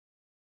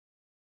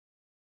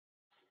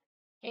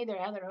Hey there,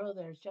 Heather. Hello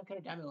there. It's Jeff Cutter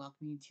Diamond.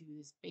 Welcome you to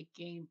this big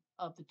game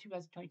of the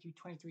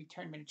 2022-23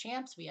 Tournament of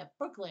Champs. We have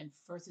Brooklyn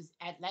versus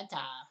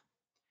Atlanta.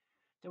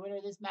 The winner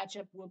of this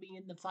matchup will be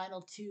in the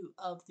final two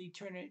of the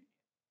tourney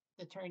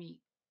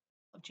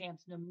of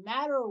champs. No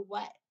matter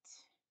what,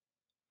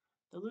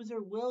 the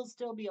loser will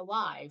still be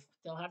alive.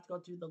 They'll have to go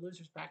through the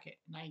losers bracket.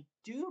 And I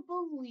do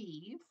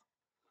believe,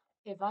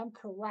 if I'm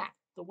correct,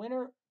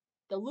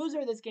 the loser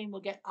of this game will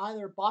get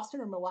either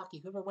Boston or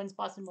Milwaukee. Whoever wins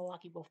Boston,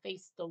 Milwaukee will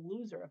face the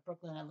loser of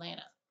Brooklyn,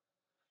 Atlanta.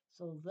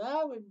 So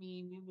that would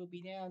mean we would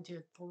be down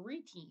to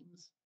three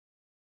teams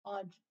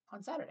on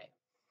on Saturday.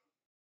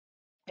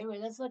 Anyway,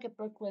 let's look at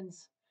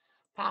Brooklyn's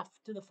path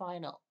to the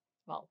final.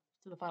 Well,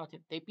 to the final two.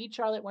 They beat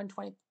Charlotte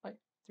 123-90.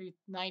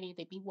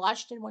 They beat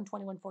Washington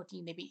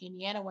 120-114. They beat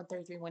Indiana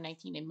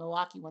 133-119 and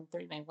Milwaukee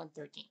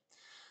 139-113.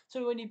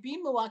 So when you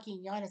beat Milwaukee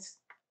and Giannis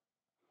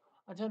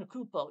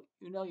Antetokounmpo,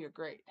 you know you're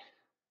great.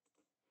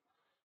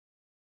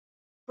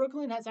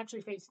 Brooklyn has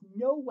actually faced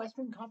no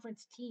Western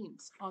Conference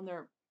teams on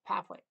their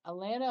pathway.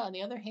 Atlanta, on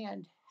the other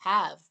hand,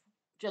 have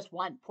just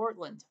one,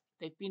 Portland.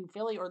 They've beaten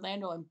Philly,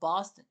 Orlando, and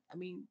Boston. I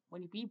mean,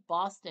 when you beat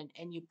Boston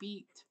and you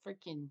beat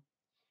freaking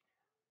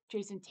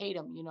Jason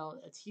Tatum,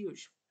 it's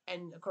huge.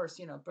 And of course,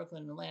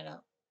 Brooklyn and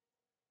Atlanta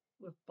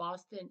with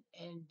Boston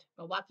and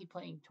Milwaukee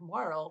playing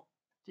tomorrow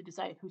to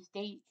decide who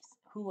stays,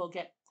 who will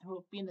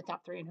be in the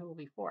top three and who will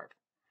be fourth.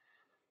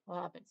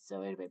 What happens?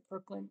 So anyway,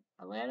 Brooklyn,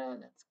 Atlanta,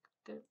 that's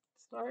a good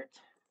start.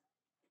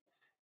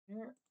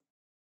 Here.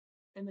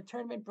 In the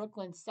tournament,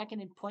 Brooklyn second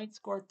in points,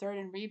 scored third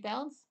in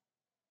rebounds.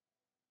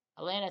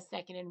 Atlanta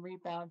second in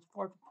rebounds,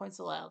 4 points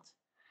allowed.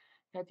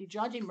 Got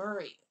DeJounte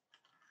Murray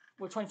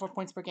with 24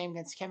 points per game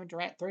against Kevin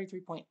Durant,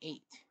 33.8.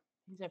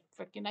 He's a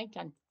freaking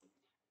icon.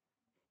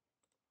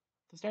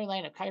 The starting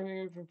lineup: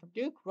 Kyrie Irving from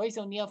Duke, Royce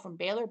O'Neal from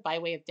Baylor by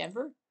way of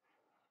Denver,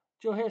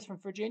 Joe Harris from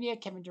Virginia,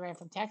 Kevin Durant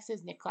from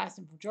Texas, Nick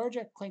Claxton from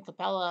Georgia, Clint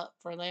Capella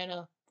for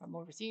Atlanta from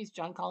overseas,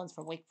 John Collins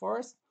from Wake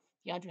Forest,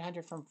 DeAndre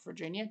Hunter from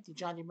Virginia,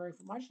 DeJounte Murray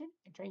from Washington,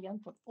 and Trae Young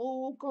from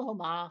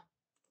Oklahoma.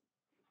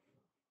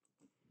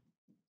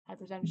 High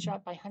percentage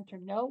shot by Hunter,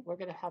 no. We're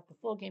going to have the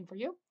full game for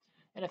you.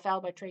 And a foul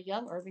by Trae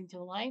Young. Irving to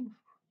the line.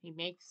 He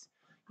made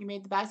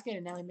the basket,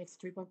 and now he makes a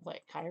three-point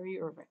play.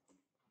 Kyrie Irving.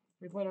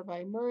 Three-pointer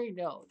by Murray,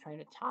 no. Trying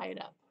to tie it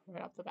up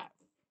right off the bat.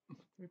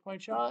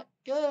 Three-point shot,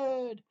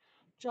 good.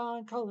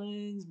 John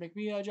Collins, make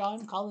me a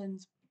John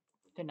Collins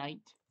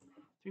tonight.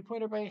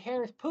 Three-pointer by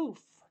Harris,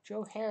 poof.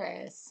 Joe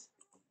Harris.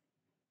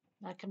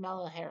 Not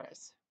Kamala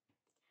Harris.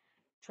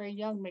 Trae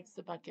Young makes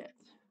the bucket.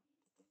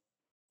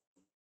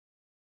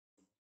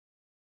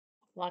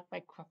 Blocked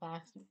by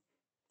Claxton.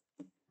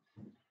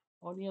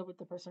 O'Neal with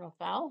the personal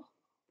foul.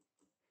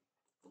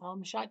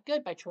 Shot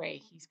good by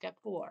Trae. He's got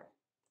 4.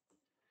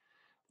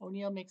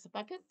 O'Neal makes a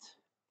bucket.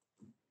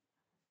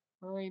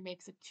 Murray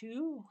makes a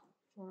 2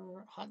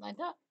 for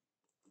Atlanta.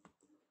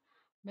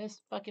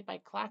 Missed bucket by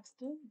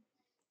Claxton.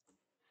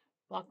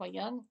 Blocked by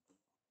Young.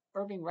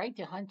 Irving right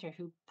to Hunter,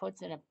 who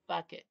puts in a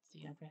bucket.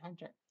 DeAndre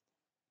Hunter.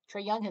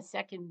 Trae Young has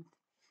second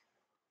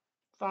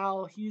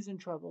foul. He's in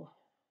trouble.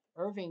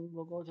 Irving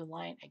will go to the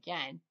line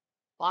again.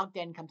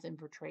 Bogdan comes in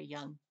for Trae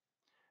Young.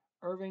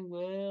 Irving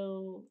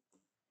will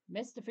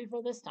miss the free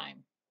throw this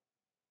time.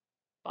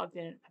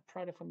 Bogdan, a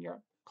product from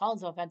Europe.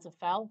 Collins offensive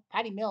foul.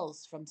 Patty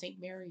Mills from St.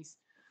 Mary's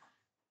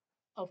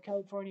of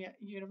California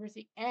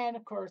University. And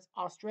of course,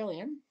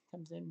 Australian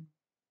comes in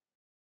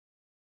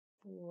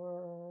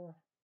for.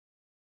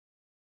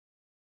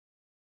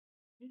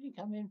 Who did he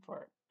come in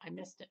for? I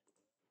missed it.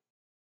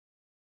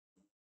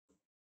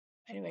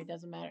 Anyway, it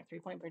doesn't matter.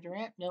 3-point for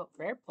Durant. No,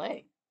 rare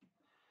play.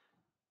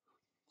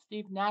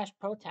 Steve Nash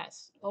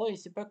protests. Oh,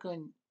 he's the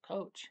Brooklyn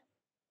coach.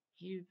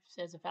 He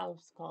says a foul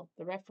is called.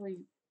 The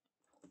referee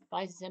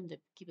advises him to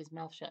keep his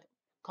mouth shut.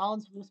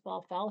 Collins loose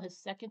ball foul, his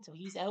second, so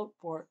he's out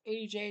for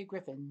AJ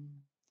Griffin.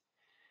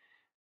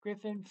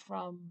 Griffin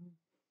from,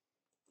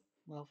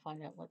 we'll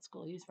find out what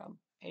school he's from.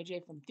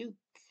 AJ from Duke.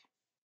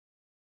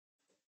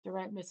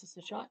 Durant misses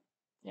the shot.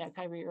 Yeah,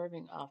 Kyrie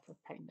Irving off for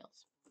Patty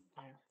Mills.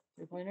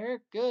 3-pointer,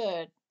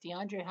 good.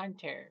 DeAndre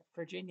Hunter,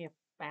 Virginia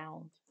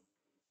bound.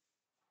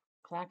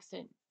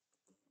 Claxton.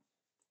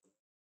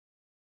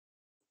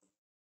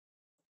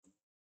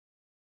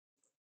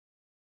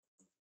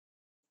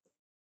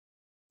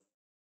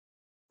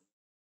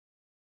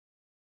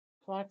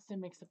 Claxton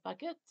makes a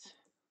bucket.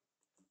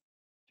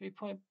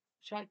 3-point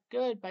shot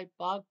good by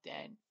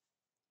Bogdan,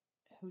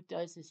 who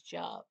does his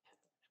job.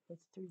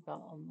 Puts 3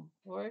 ball on the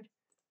board.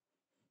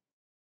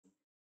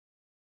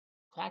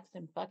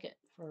 Claxton bucket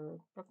for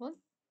Brooklyn.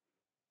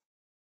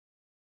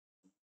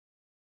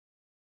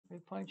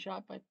 3-point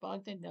shot by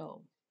Bogdan,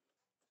 no.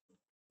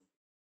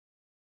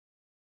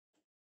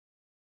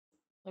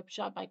 Flip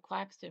shot by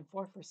Claxton,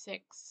 4 for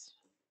 6.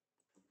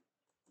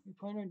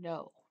 3-pointer,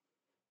 no.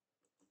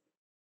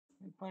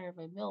 3-pointer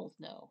by Mills,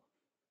 no.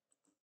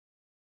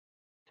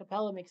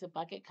 Capella makes a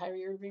bucket.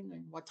 Kyrie Irving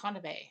and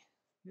Watanabe.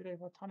 Yuri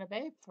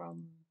Watanabe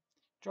from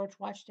George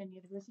Washington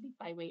University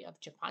by way of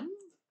Japan.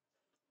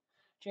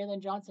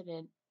 Jalen Johnson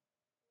and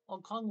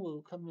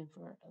Okongwu coming in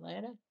for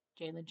Atlanta.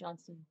 Jalen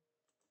Johnson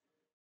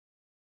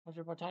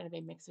Roger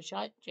Watanabe makes the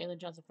shot. Jalen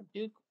Johnson from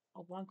Duke.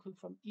 Owankwu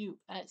from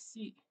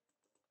USC.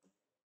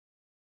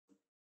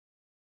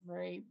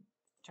 Murray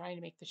trying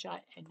to make the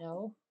shot, and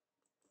no.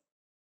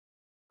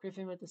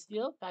 Griffin with the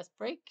steal. Fast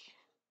break.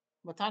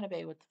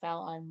 Watanabe with the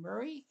foul on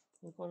Murray.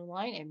 Will go to the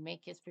line and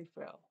make his free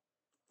throw.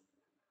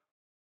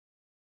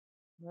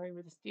 Murray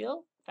with the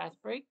steal.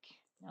 Fast break.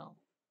 No.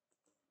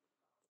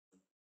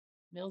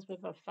 Mills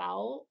with a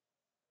foul.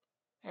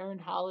 Aaron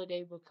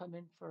Holiday will come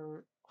in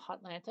for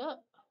Atlanta.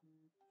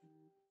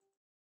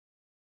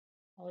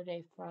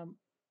 Holiday from,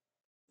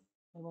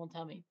 they won't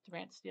tell me,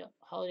 Durant steal.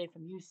 Holiday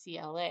from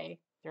UCLA.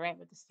 Durant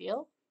with the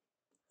steal.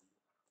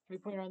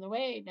 3-pointer on the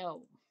way.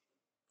 No.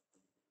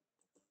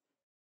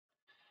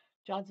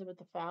 Johnson with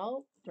the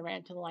foul.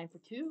 Durant to the line for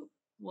 2.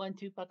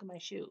 1-2 buck in my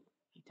shoe.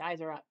 He ties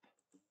her up.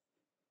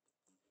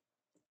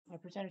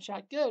 5%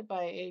 shot good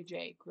by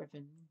AJ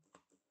Griffin.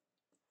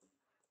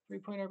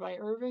 3-pointer by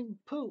Irving.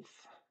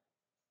 Poof.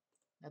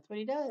 That's what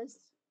he does.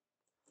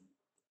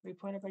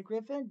 3-pointer by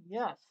Griffin.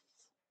 Yes.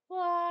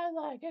 Fly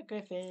like a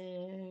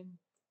griffin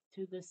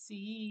to the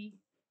sea.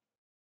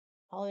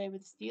 Holiday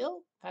with the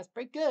steal. Fast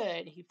break.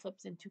 Good. He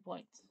flips in 2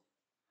 points.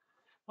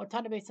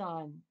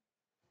 Watanabe-san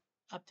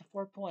up to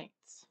 4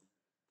 points.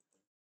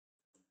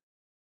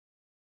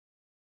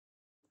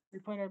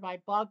 3-pointer by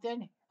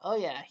Bogdan. Oh,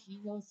 yeah.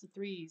 He knows the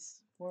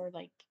threes more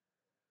like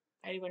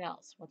anyone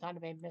else.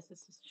 Watanabe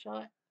misses his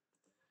shot.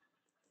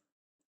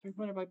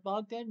 3-pointer by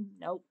Bogdan.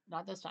 Nope,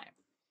 not this time.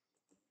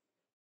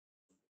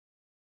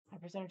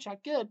 5%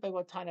 shot good by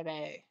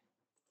Watanabe.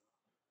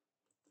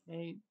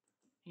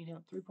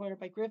 3-pointer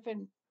by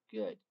Griffin.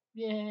 Good.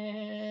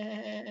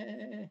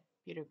 Yeah.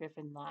 Peter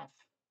Griffin laugh.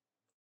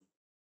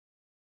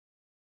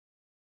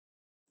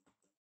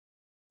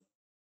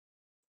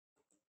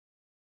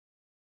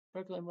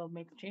 Brooklyn will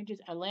make changes.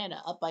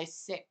 Atlanta up by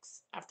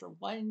 6 after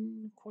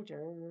 1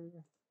 quarter.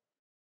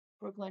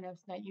 Brooklyn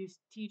has not used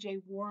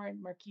TJ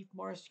Warren, Markieff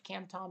Morris,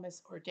 Cam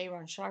Thomas, or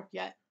Day'Ron Sharpe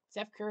yet.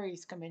 Steph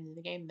Curry's come into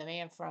the game. The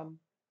man from,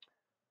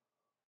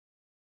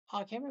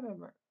 I can't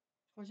remember.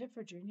 Was it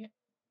Virginia?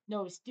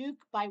 No, it's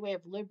Duke by way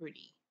of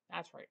Liberty.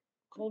 That's right.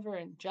 Culver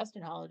and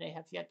Justin Holiday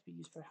have yet to be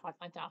used for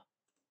Atlanta.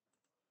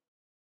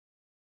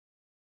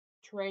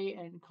 Trey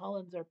and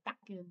Collins are back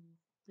on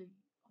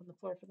the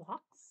floor for the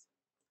Hawks.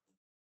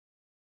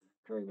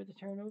 Curry with the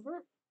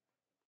turnover.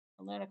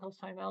 Atlanta calls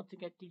timeout to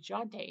get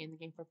DeJounte in the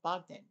game for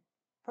Bogdan.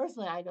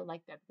 Personally, I don't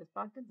like that because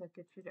Bogdan's a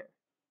good shooter.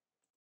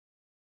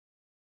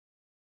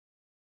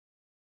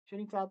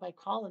 Shooting foul by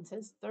Collins,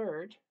 his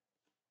third.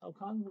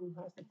 Okongwu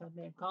has to come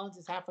in. Collins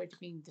is halfway to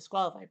being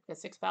disqualified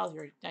because 6 fouls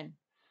are done.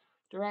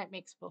 Durant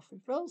makes both free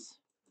throws.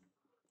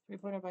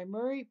 3-pointer by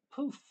Murray.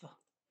 Poof.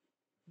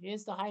 He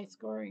is the highest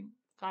scoring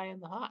guy in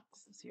the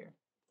Hawks this year.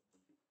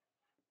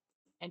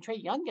 And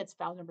Trae Young gets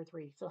foul number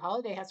 3. So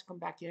Holiday has to come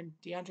back in.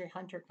 DeAndre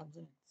Hunter comes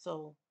in.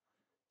 So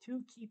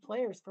 2 key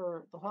players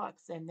for the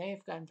Hawks, and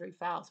they've gotten 3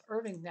 fouls.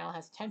 Irving now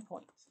has 10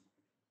 points.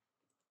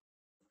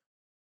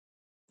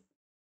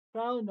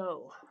 Foul,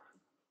 no.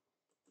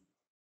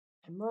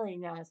 And Murray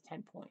now has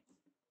 10 points.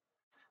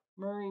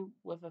 Murray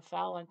with a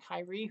foul on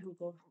Kyrie, who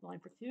goes line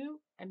for 2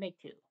 and make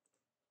 2.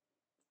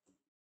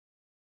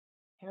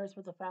 Harris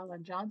with a foul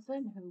on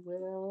Johnson, who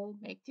will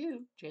make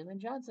 2. Jalen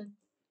Johnson.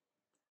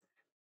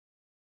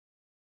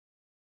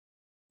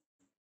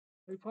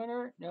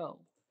 3-pointer, no.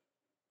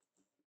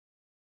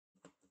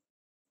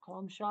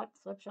 Calm shot,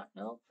 slip shot,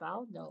 no.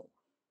 Foul, no.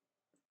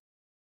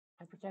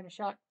 5%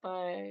 shot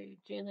by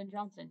Jalen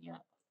Johnson, yeah.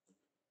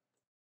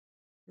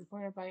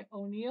 3-pointer by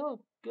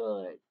O'Neal,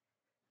 good.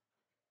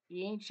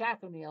 He ain't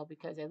Shaq O'Neal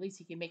because at least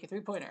he can make a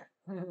 3-pointer.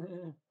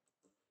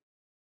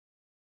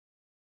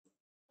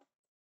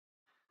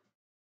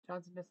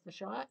 Johnson missed the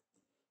shot.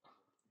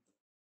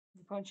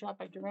 3-point shot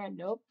by Durant,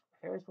 nope.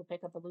 Harris will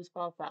pick up a loose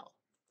ball foul.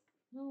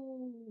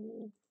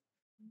 No.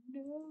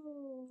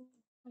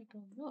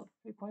 Michael, no.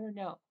 3-pointer,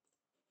 no.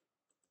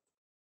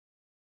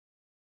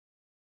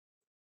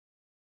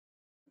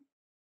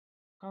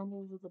 Kong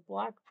moves with the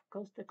block,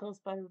 coast to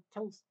coast by the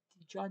toast.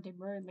 DeJounte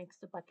Murray makes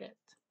the bucket.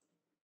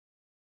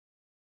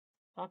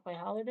 Blocked by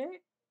Holiday.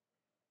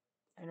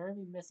 And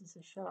Irving misses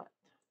a shot.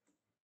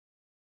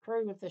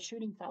 Curry with the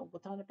shooting foul.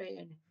 Watanabe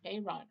and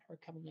Day'Ron are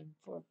coming in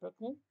for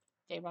Brooklyn.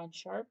 Day'Ron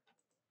Sharpe.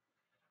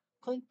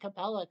 Clint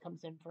Capella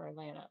comes in for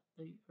Atlanta,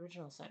 the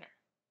original center.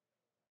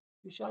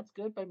 2 shots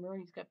good by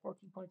Murray. He's got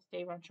 14 points.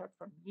 Day'Ron Sharpe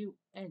from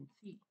UNC.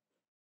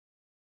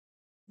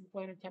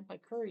 3-point attempt by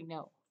Curry,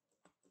 no.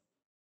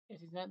 Yes,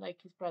 he's not like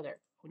his brother.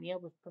 O'Neal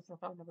with personal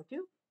foul number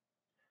 2.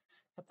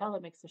 Capella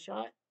makes the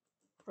shot.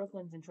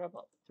 Brooklyn's in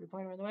trouble.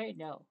 3-pointer on the way,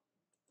 no.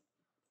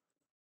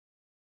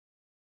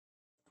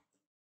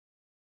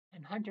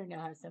 And Hunter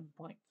now has 7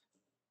 points.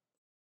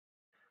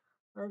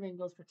 Irving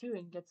goes for 2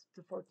 and gets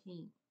to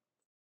 14.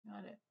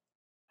 Got it.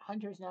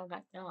 Hunter's now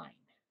got 9.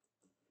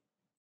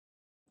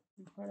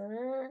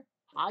 3-pointer.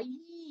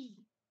 Aye.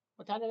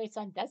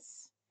 Watanabe-san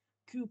desu.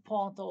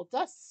 Kuponto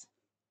desu.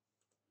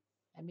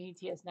 That means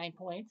he has 9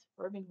 points.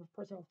 Irving with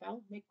personal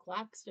foul. Nick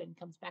Claxton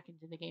comes back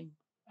into the game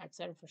at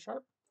center for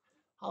Sharpe.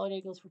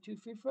 Holiday goes for 2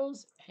 free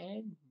throws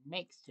and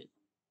makes 2.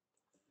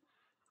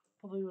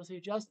 Hopefully we'll see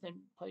Justin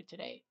play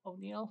today.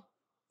 O'Neal,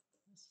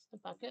 this is the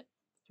bucket.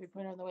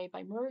 3-pointer on the way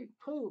by Murray.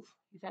 Poof,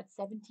 he's at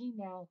 17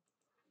 now.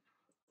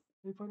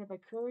 3-pointer by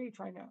Curry,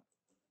 trying to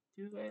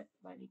do it,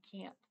 but he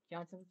can't.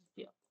 Johnson with the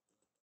steal.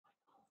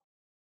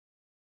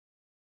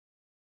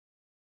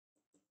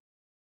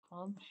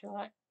 Palm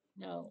shot,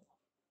 no.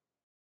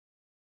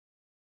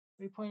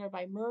 3-pointer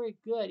by Murray,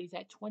 good. He's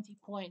at 20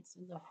 points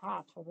in the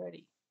half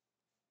already.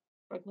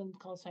 Brooklyn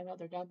calls timeout.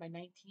 They're down by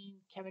 19.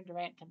 Kevin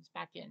Durant comes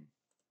back in.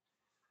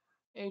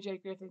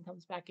 AJ Griffin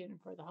comes back in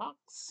for the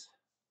Hawks.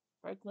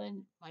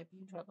 Brooklyn might be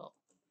in trouble.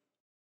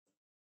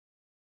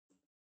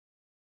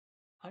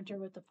 Hunter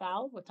with the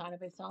foul.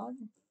 Watanabe's on.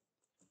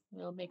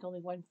 He'll make only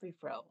 1 free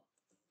throw.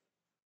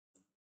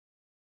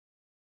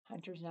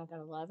 Hunter's now got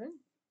 11.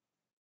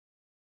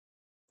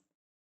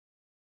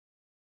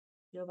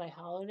 Steal by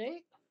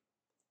Holiday.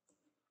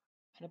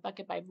 And a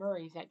bucket by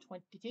Murray. He's at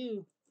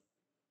 22.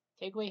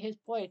 Take away his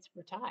points.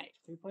 We're tied.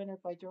 3-pointer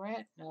by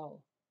Durant.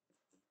 No.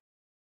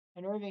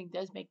 And Irving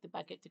does make the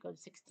bucket to go to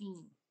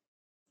 16.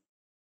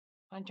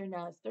 Hunter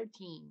now has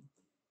 13.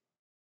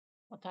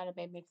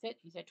 Watanabe makes it.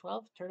 He's at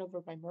 12. Turnover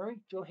by Murray.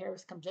 Joe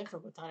Harris comes in for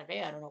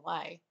Watanabe. I don't know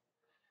why.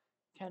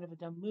 Kind of a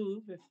dumb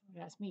move, if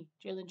you ask me.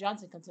 Jalen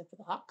Johnson comes in for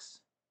the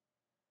Hawks.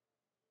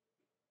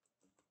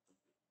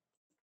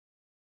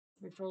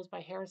 Free throws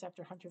by Harris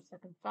after Hunter's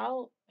second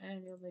foul,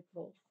 and he'll make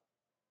both.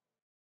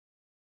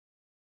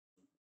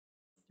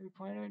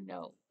 3-pointer,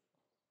 no.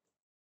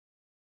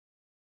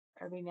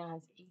 Irving now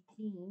has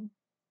 18.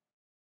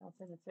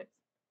 Johnson at 6.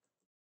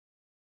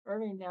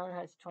 Irving now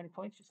has 20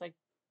 points, just like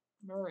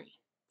Murray.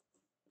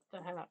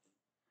 The half.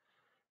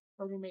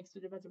 Irving makes the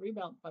defensive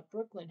rebound, but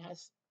Brooklyn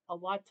has a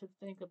lot to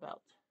think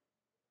about.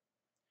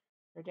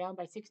 They're down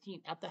by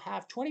 16 at the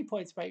half. 20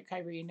 points by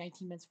Kyrie in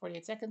 19 minutes,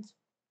 48 seconds.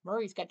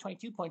 Murray's got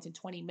 22 points in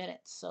 20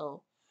 minutes.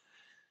 So,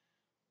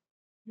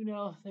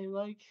 they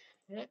like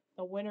it.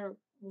 The winner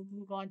will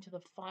move on to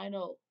the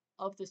final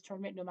of this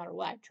tournament no matter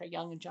what. Trae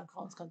Young and John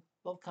Collins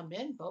both come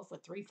in, both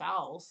with 3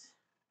 fouls.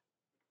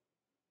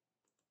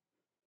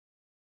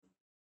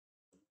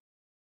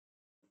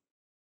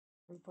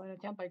 Three-point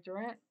attempt by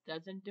Durant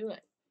doesn't do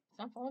it. It's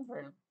not falling for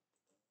him.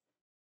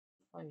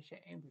 Probably should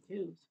aim for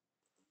 2s.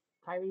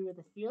 Kyrie with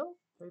a steal.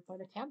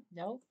 3-point attempt.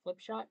 No. Flip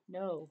shot.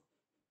 No.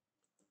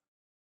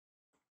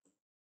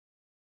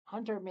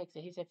 Hunter makes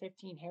it. He's at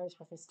 15. Harris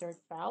with his 3rd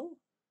foul.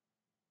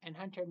 And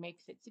Hunter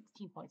makes it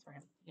 16 points for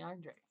him.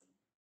 DeAndre.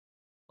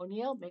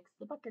 O'Neal makes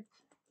the bucket.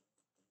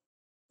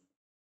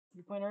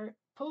 3-pointer.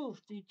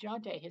 Poof.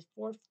 DeJounte. His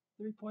 4th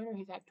 3-pointer.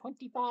 He's at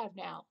 25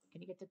 now.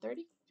 Can he get to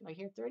 30? Do I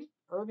hear 30?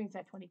 Irving's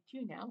at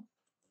 22 now.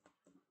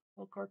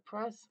 Full court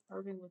press.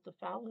 Irving with the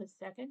foul. His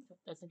 2nd.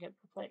 Doesn't get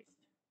replaced.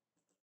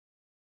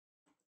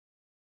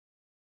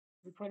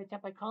 3-point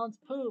attempt by Collins.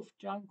 Poof.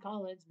 John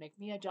Collins. Make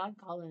me a John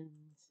Collins.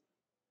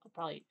 I'll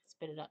probably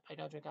spit it up. I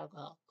don't drink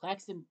alcohol.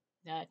 Claxton,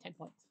 10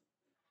 points.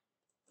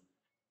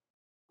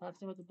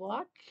 Claxton with the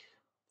block.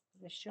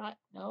 The shot,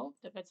 no.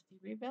 Defensive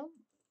rebound.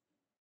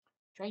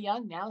 Trae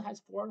Young now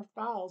has 4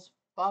 fouls.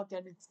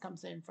 Bogdan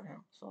comes in for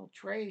him. So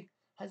Trae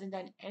hasn't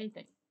done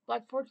anything.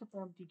 But fortunately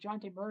for him,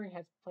 DeJounte Murray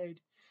has played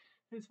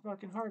his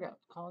fucking heart out.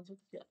 Collins with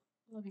the steal.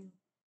 Love you.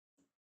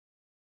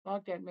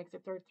 Bogdan makes a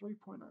 3rd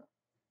 3-pointer.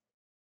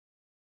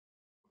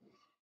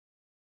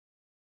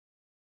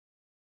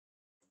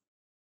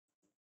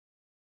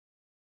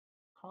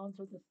 Collins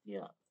with the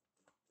steal.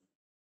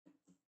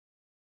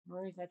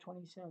 Murray's at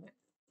 27.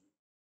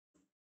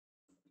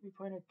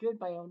 3-pointer good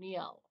by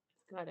O'Neal.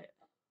 He's got it.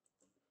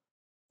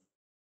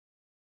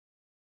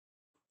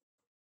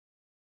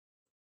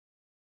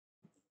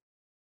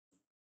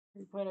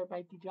 Three-pointer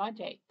by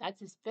DeJounte.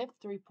 That's his 5th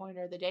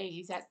 3-pointer of the day.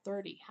 He's at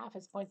 30. Half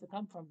his points have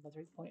come from the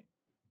 3-point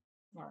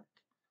mark.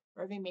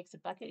 Irving makes a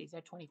bucket. He's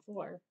at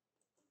 24.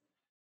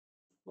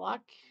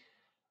 Block.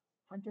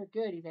 Hunter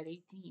good. He's at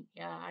 18.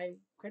 Yeah, I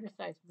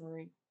criticized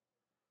Murray.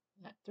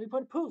 That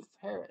 3-point poof.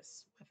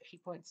 Harris with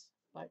 8 points.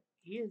 But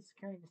he is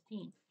carrying his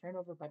team.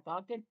 Turnover by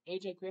Bogdan.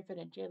 AJ Griffin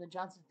and Jalen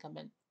Johnson come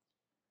in.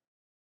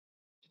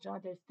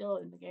 DeJounte's still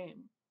in the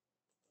game.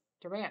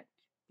 Durant.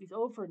 He's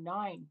over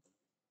 9.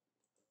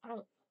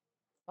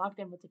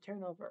 Bogdan with the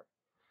turnover.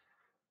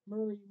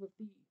 Murray with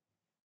the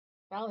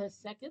foul, his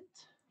 2nd.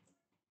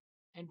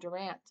 And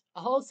Durant.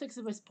 A whole 6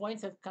 of his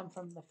points have come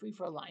from the free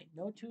throw line.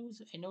 No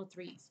 2s and no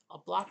 3s. A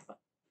block by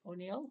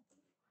O'Neal.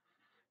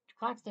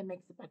 Claxton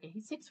makes the bucket.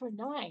 He's 6 for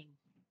 9.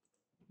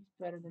 He's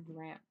better than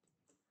Durant.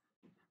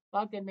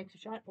 Bogdan makes a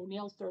shot.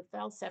 O'Neal's 3rd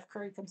foul. Steph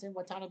Curry comes in.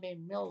 Watanabe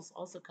and Mills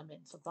also come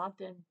in. So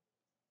Bogdan,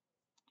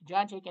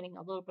 DeJounte getting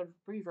a little bit of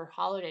a breather.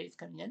 Holiday's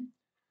coming in.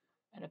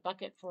 And a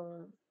bucket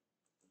for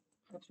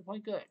extra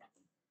point good.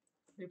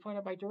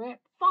 3-pointer by Durant.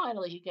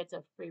 Finally, he gets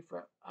a free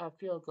for a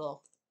field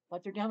goal.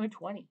 But they're down by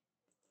 20.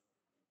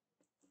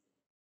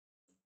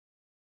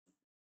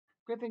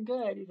 Griffin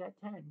good. He's at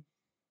 10.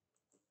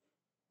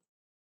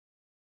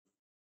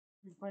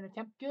 3-point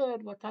attempt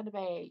good.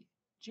 Watanabe.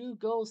 Ju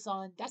goes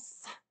on.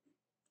 That's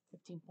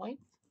 15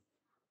 points.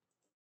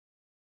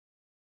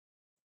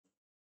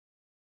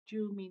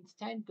 Drew means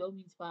 10, go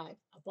means 5.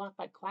 A block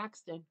by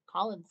Claxton.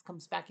 Collins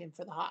comes back in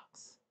for the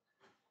Hawks.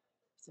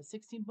 It's a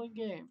 16-point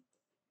game.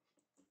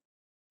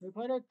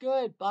 Three-pointer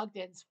good.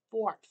 Bogdan's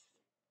fourth.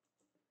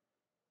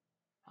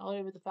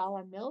 Holiday with the foul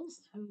on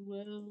Mills, who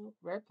will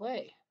rare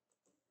play.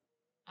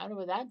 I don't know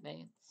what that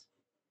means.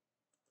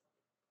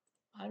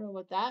 I don't know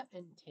what that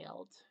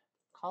entailed.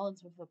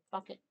 Collins with a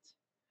bucket.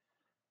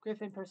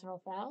 Griffin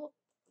personal foul.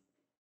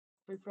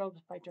 Free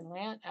throws by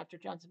Durant after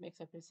Johnson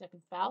makes up his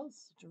second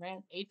fouls.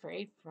 Durant 8 for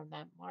 8 from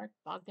that mark.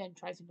 Bogdan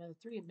tries another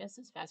three and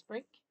misses. Fast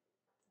break.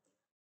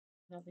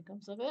 Nothing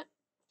comes of it.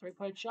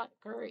 3-point shot.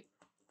 Curry.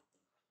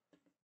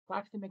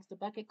 Claxton makes the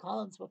bucket.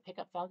 Collins will pick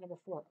up foul number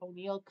 4.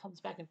 O'Neal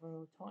comes back in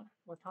for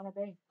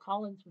Watanabe.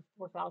 Collins with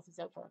 4 fouls is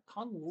out for a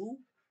Kongwu.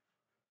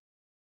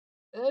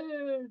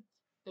 And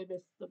they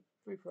missed the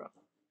free throw.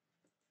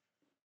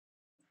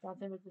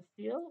 Johnson with the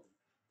steal.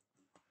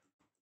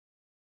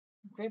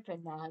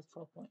 Griffin now has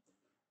 12 points.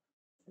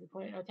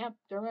 3-point attempt.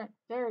 Durant.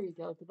 There you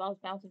go. The ball's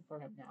bouncing for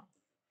him now.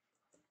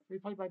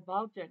 3-point by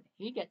Bogdan.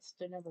 He gets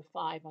to number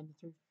 5 on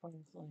the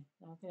 3-pointers line.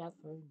 Knocking out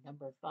for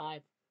number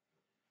 5.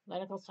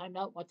 Lennox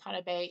timeout.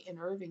 Watanabe and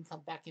Irving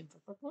come back in for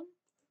Brooklyn.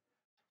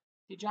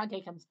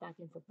 DeJounte comes back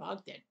in for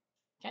Bogdan.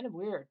 Kind of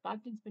weird.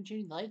 Bogdan's been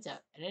shooting the lights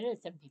out, and it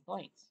is 17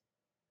 points.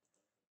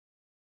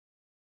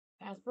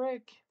 Fast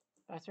break.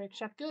 Fast break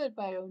shot good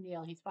by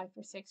O'Neal. He's 5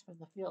 for 6 from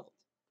the field.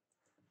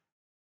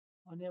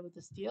 O'Neal with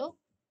the steal.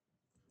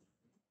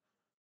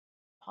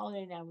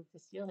 Holiday now with the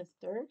steal, his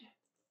third.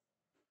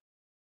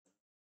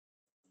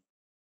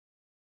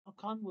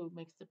 Okongwu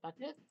makes the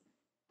bucket.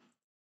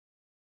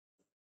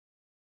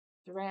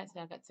 Durant's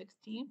now got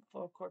 16.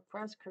 Full court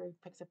press. Curry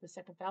picks up his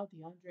second foul.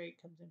 DeAndre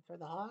comes in for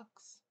the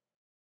Hawks.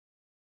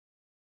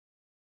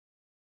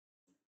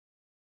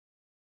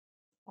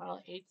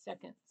 Final 8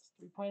 seconds.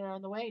 3-pointer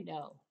on the way?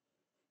 No.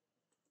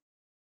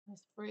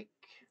 Let's break.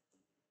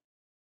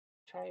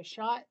 Try a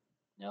shot.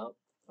 Nope.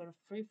 But a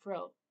free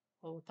throw.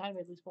 Well, time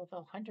to lose ball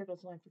foul. Hunter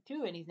goes line for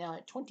 2, and he's now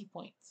at 20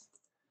 points.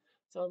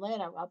 So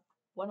Atlanta up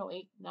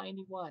 108-91.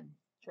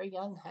 Trae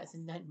Young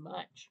hasn't done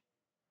much.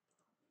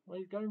 Well,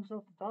 he's got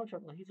himself in foul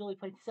trouble. He's only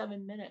played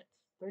 7 minutes.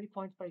 30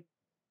 points by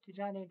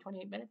DeJounte in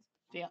 28 minutes.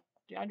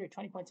 DeAndre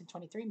 20 points in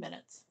 23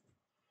 minutes.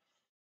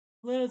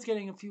 Atlanta's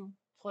getting a few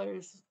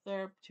players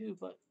there too,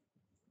 but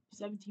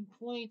 17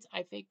 points.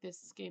 I think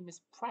this game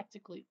is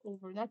practically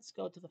over. Let's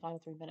go to the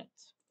final 3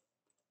 minutes.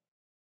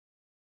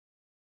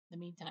 In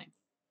the meantime,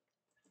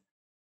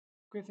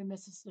 Griffin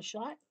misses the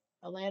shot.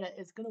 Atlanta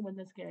is going to win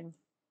this game.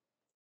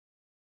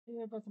 They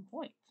have about some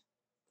points.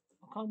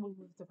 Okongwu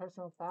with the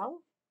personal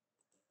foul.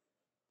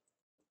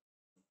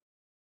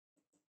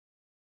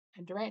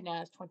 And Durant now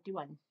has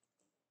 21.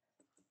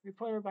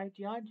 Reporter by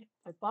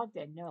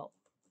Bogdan, no.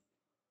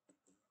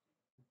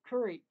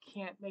 Curry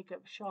can't make a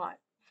shot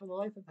for the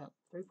life of him.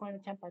 3-point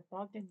attempt by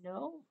Bogdan,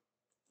 no.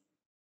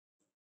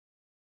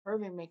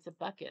 Irving makes a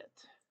bucket.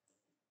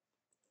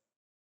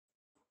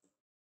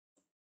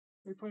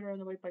 3-pointer on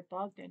the way by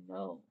Bogdan,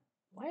 no.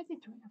 Why are they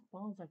throwing up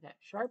balls like that?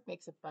 Sharp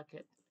makes a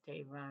bucket.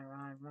 They run.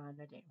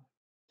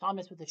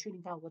 Thomas with the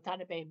shooting foul.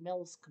 Watanabe and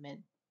Mills come in.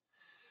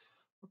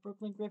 For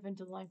Brooklyn, Griffin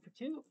to the line for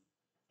 2.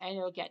 And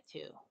it'll get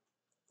 2.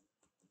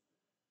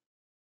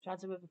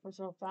 Johnson with a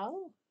personal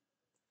foul.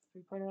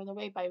 3-pointer on the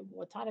way by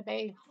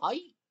Watanabe. Hi.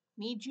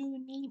 Need you,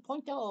 knee,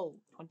 pointo.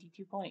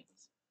 22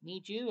 points.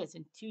 Need you is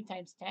in 2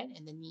 times 10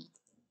 and the knee.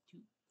 2.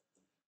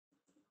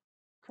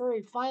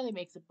 Curry finally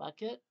makes a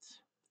bucket.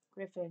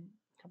 Griffin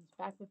comes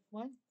back with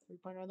 1.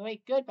 3-pointer on the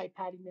way. Good by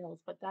Patty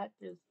Mills, but that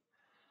is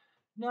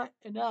not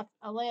enough.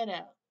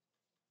 Atlanta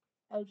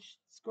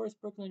outscores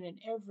Brooklyn in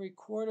every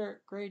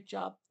quarter. Great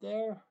job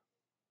there.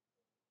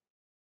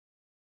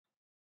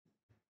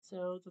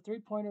 So the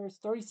 3-pointer is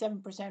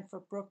 37% for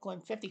Brooklyn,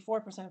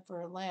 54%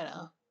 for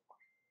Atlanta.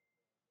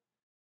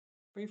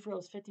 Free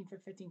throws 15 for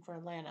 15 for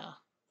Atlanta.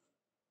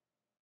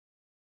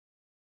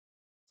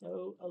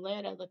 So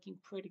Atlanta looking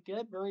pretty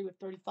good. Murray with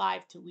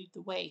 35 to lead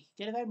the way. He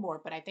did have had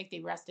more, but I think they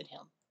rested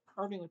him.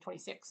 Irving with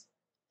 26.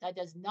 That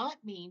does not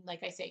mean,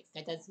 like I say,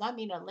 that does not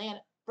mean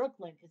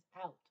Brooklyn is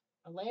out.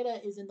 Atlanta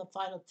is in the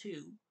final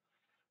 2,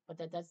 but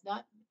that does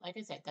not, like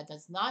I said, that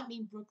does not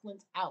mean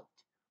Brooklyn's out.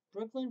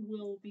 Brooklyn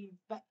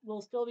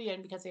will still be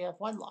in because they have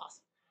 1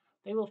 loss.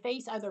 They will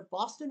face either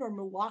Boston or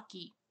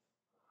Milwaukee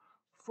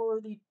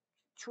for the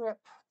trip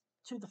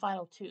to the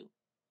final 2.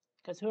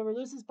 Because whoever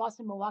loses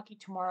Boston-Milwaukee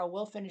tomorrow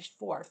will finish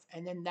 4th,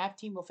 and then that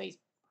team will face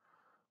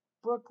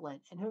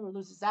Brooklyn, and whoever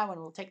loses that one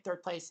will take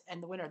 3rd place,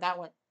 and the winner of that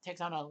one takes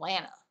on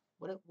Atlanta.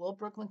 Will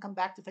Brooklyn come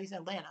back to face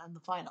Atlanta in the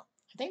final?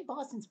 I think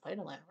Boston's played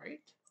Atlanta,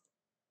 right?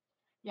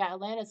 Yeah,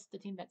 Atlanta's the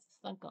team that's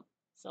sunk them.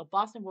 So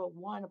Boston will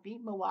want to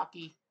beat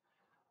Milwaukee,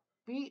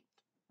 beat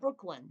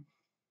Brooklyn,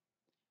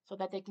 so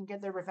that they can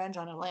get their revenge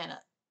on Atlanta,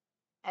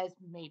 as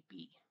may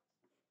be.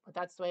 But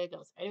that's the way it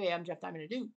goes. Anyway, I'm Jeff Diamond.